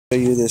Show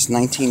you this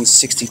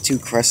 1962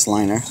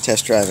 crestliner,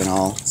 test drive and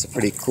all. It's a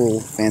pretty cool,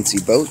 fancy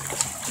boat.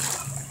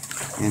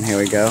 And here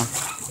we go.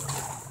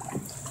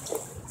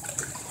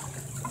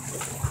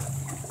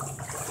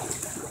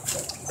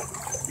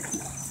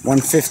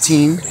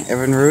 .115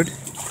 Evinrude.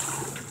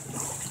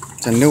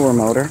 It's a newer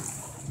motor.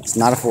 It's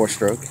not a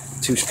 4-stroke,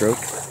 2-stroke.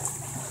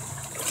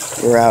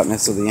 We're out and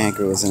that's what the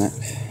anchor was in it.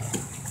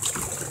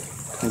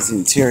 Here's the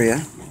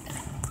interior.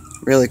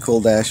 Really cool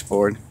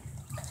dashboard.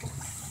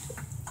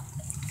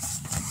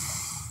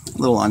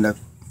 Little under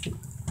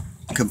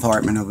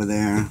compartment over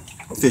there,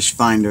 fish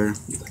finder,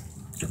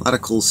 a lot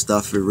of cool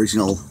stuff,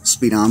 original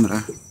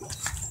speedometer.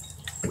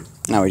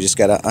 Now we just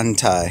gotta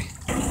untie.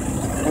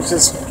 Let's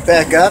just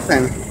back up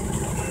and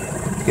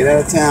get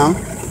out of town.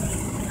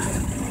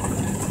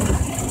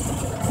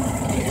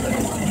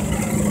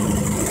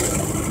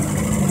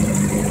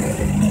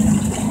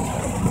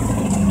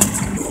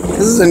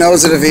 This is the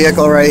nose of the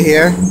vehicle right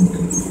here.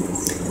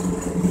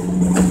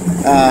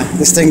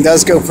 This thing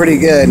does go pretty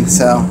good,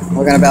 so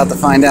we're about to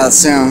find out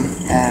soon.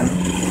 And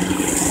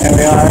there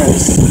we are,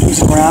 it's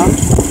cruising around.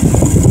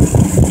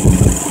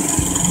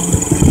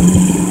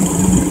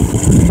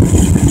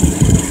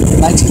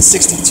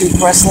 .1962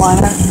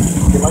 crestliner.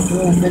 If you like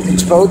doing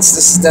vintage boats,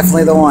 this is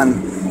definitely the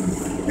one.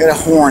 Got a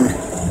horn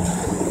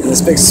and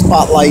this big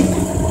spotlight.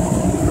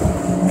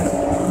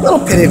 A little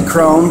pitted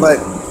chrome, but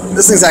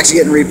this thing's actually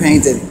getting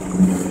repainted.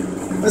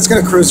 It's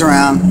gonna cruise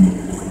around.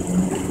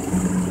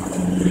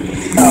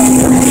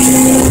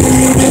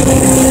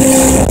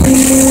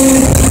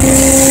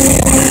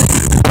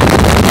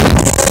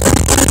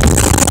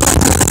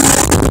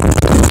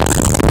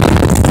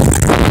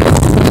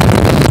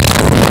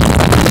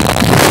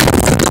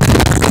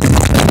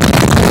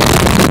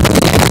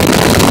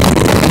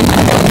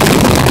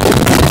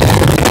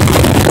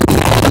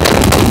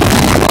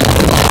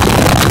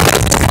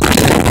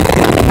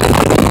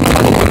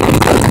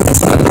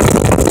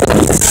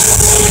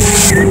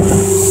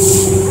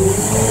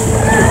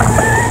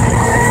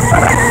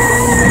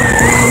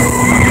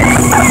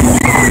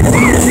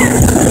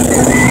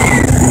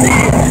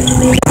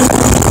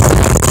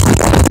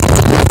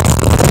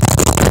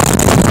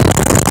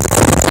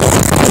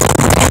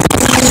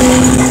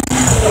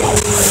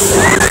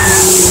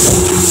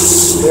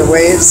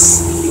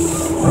 Waves.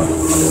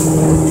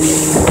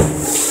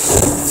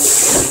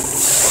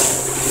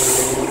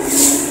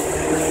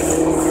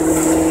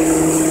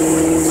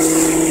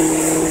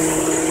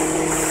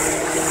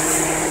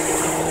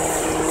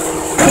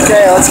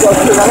 Okay, let's go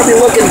through. I'm gonna be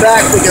looking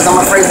back because I'm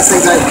afraid this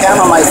thing's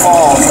camera might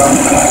fall.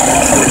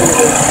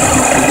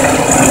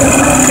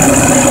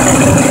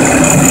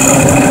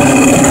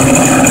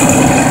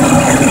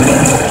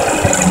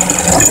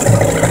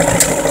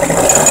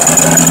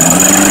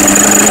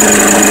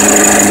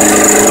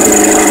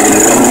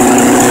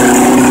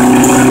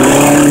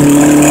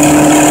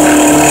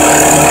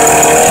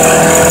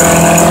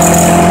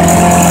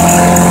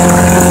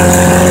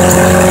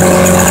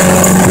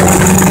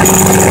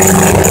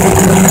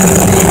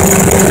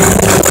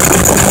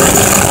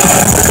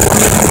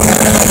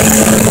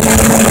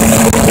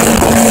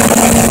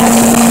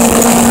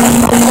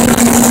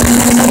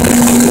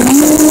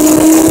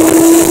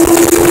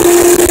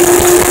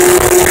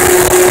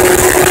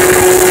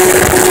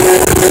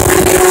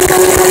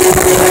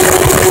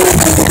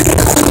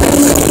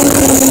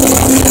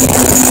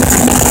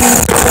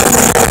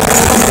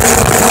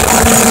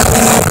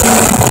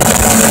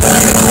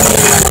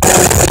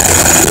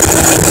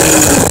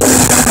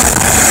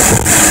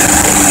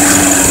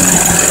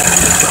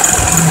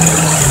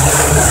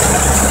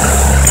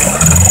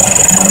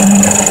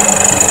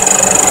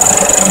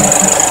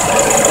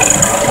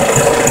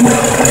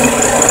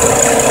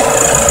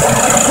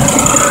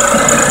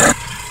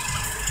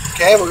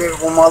 Okay, we'll give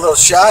it one more little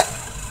shot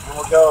and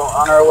we'll go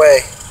on our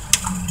way.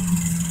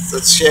 So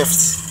let's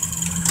shift.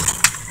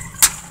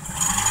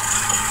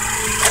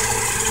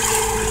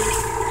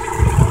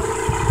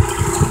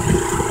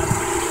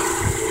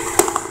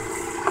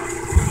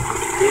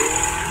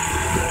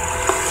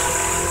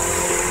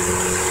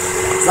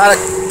 It's not a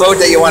boat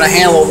that you want to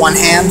handle with one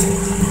hand.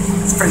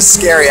 It's pretty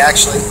scary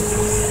actually.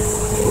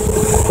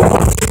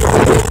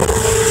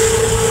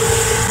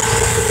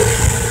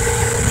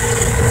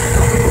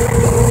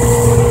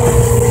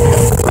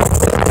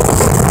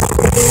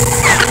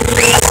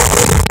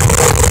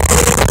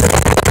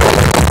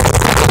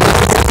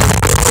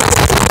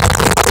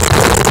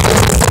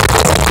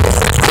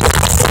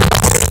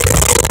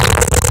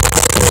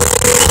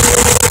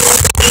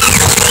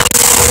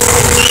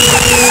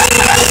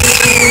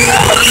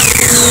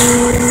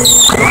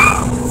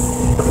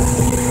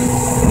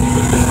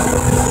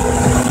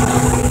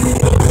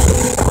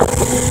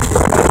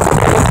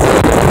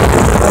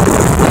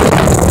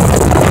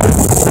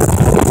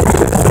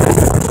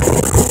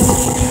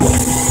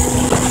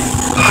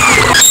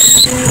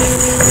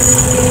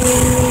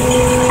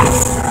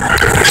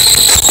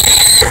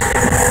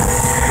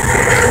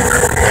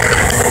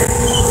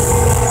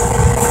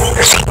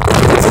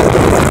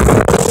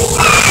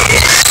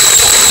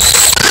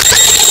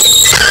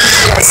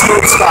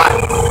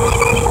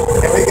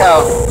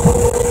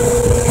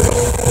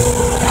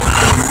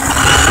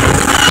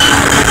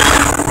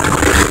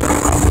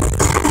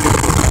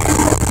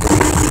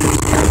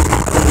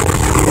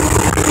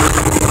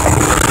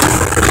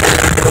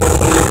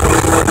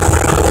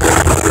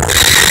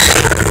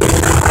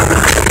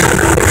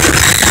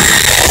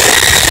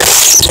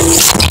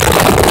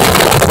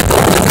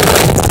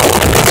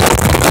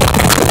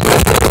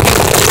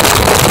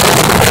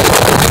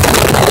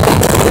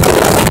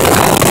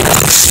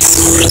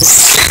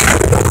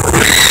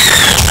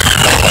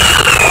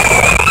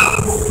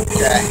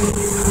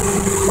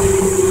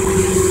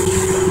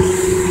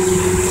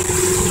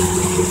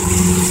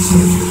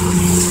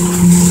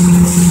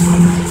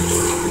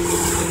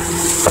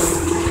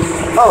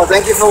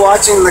 thank you for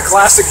watching the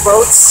classic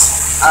boats.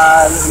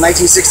 This is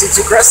a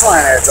 1962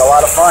 crestliner. It's a lot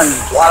of fun,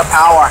 a lot of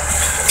power.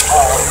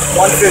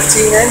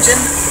 115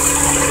 engine.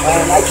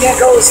 And I can't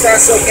go as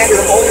fast as I can because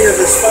I'm holding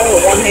this phone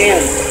with one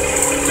hand.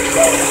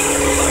 So,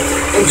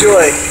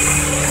 enjoy.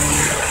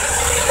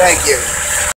 Thank you.